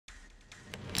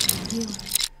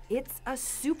It's a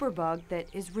superbug that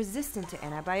is resistant to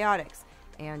antibiotics,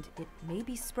 and it may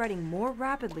be spreading more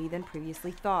rapidly than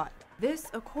previously thought. This,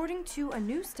 according to a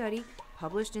new study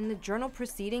published in the journal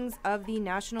Proceedings of the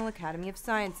National Academy of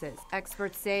Sciences.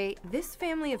 Experts say this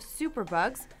family of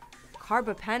superbugs,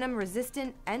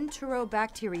 carbapenem-resistant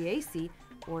Enterobacteriaceae,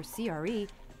 or CRE,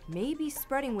 may be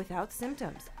spreading without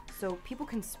symptoms, so people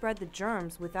can spread the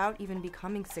germs without even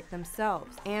becoming sick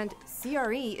themselves. And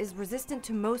CRE is resistant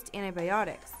to most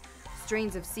antibiotics.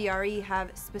 Strains of CRE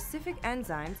have specific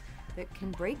enzymes that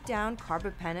can break down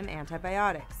carbapenem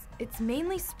antibiotics. It's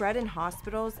mainly spread in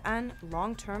hospitals and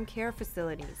long-term care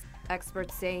facilities.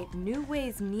 Experts say new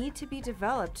ways need to be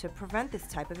developed to prevent this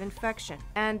type of infection.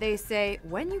 And they say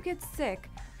when you get sick,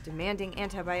 demanding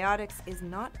antibiotics is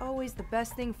not always the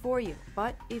best thing for you.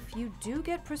 But if you do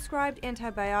get prescribed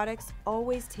antibiotics,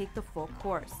 always take the full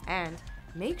course. And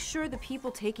make sure the people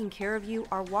taking care of you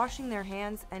are washing their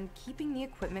hands and keeping the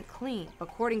equipment clean.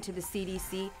 According to the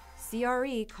CDC,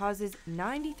 CRE causes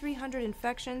 9,300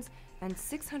 infections and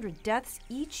 600 deaths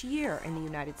each year in the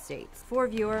United States. For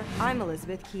Viewer, I'm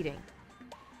Elizabeth Keatinge.